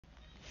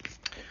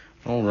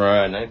All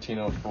right,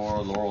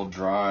 1904 Laurel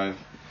Drive.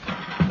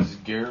 This is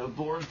Garrett with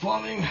Boards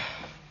Plumbing.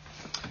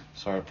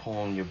 Sorry,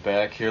 pulling you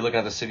back here. Looking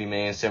at the city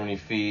main, 70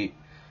 feet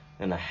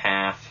and a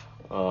half.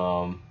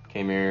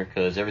 Came here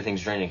because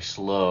everything's draining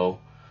slow.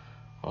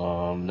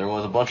 There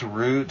was a bunch of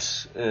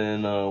roots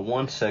in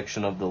one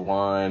section of the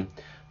line,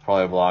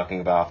 probably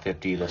blocking about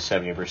 50 to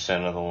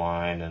 70% of the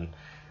line, and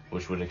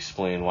which would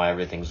explain why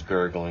everything's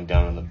gurgling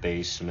down in the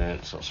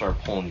basement. So I'll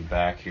start pulling you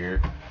back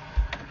here.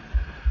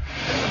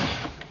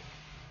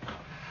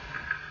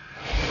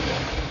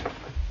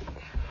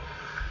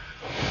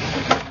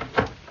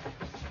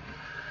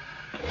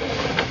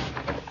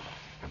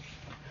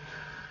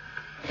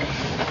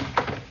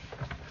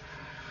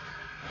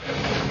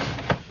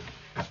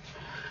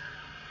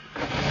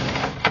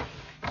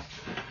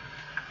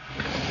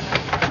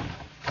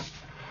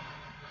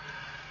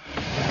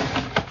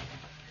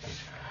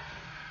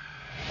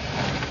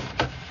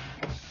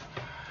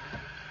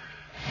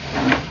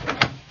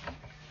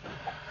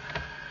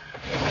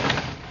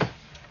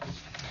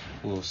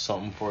 A little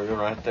something for you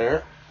right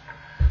there.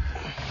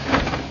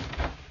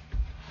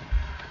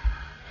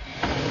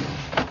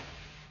 A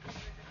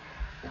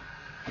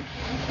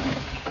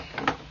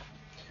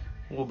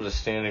little bit of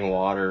standing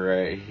water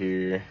right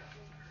here.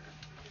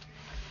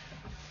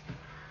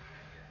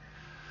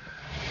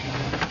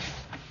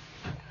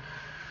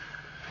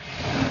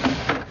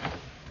 I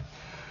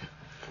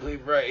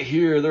believe right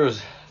here, I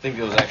think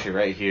it was actually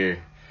right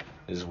here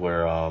is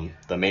where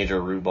the major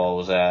root ball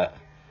was at,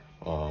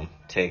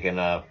 taking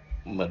up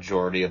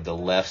majority of the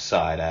left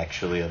side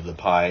actually of the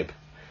pipe,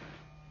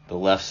 the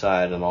left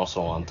side and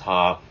also on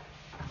top.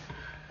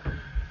 I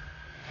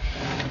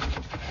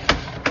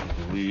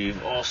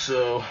believe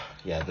also,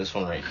 yeah, this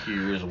one right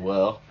here as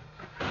well.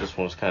 This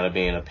one's kind of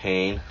being a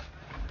pain.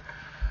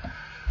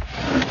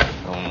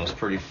 That one was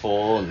pretty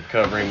full and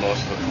covering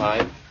most of the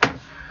pipe.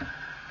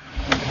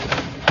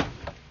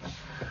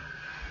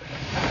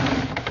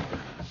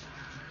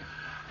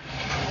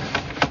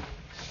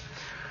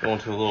 Going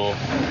to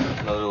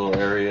another little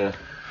area,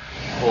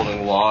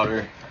 holding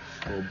water,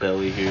 little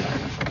belly here.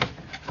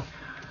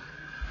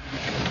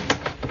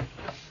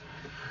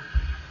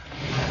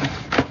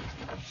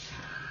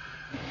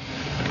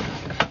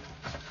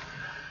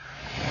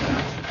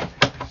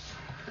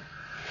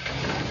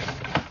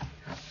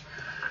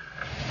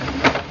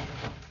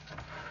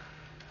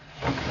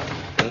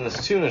 And this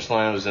 2-inch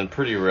line was in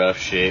pretty rough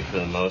shape for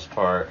the most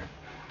part.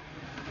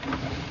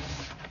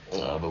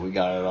 But we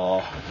got it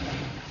all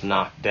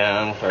knocked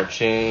down with our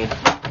chain.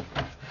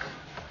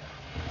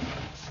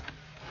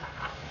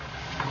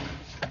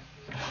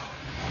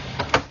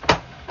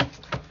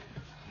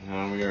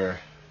 Now we are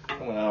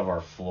coming out of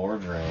our floor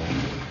drain.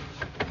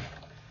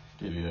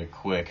 Give you a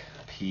quick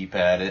peep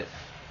at it.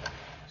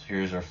 So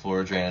here's our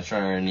floor drain. It's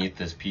right underneath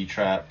this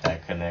P-trap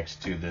that connects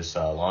to this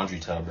laundry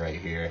tub right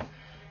here.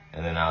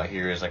 And then out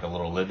here is like a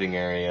little living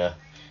area.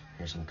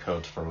 Here's some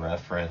coats for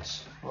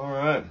reference. All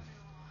right.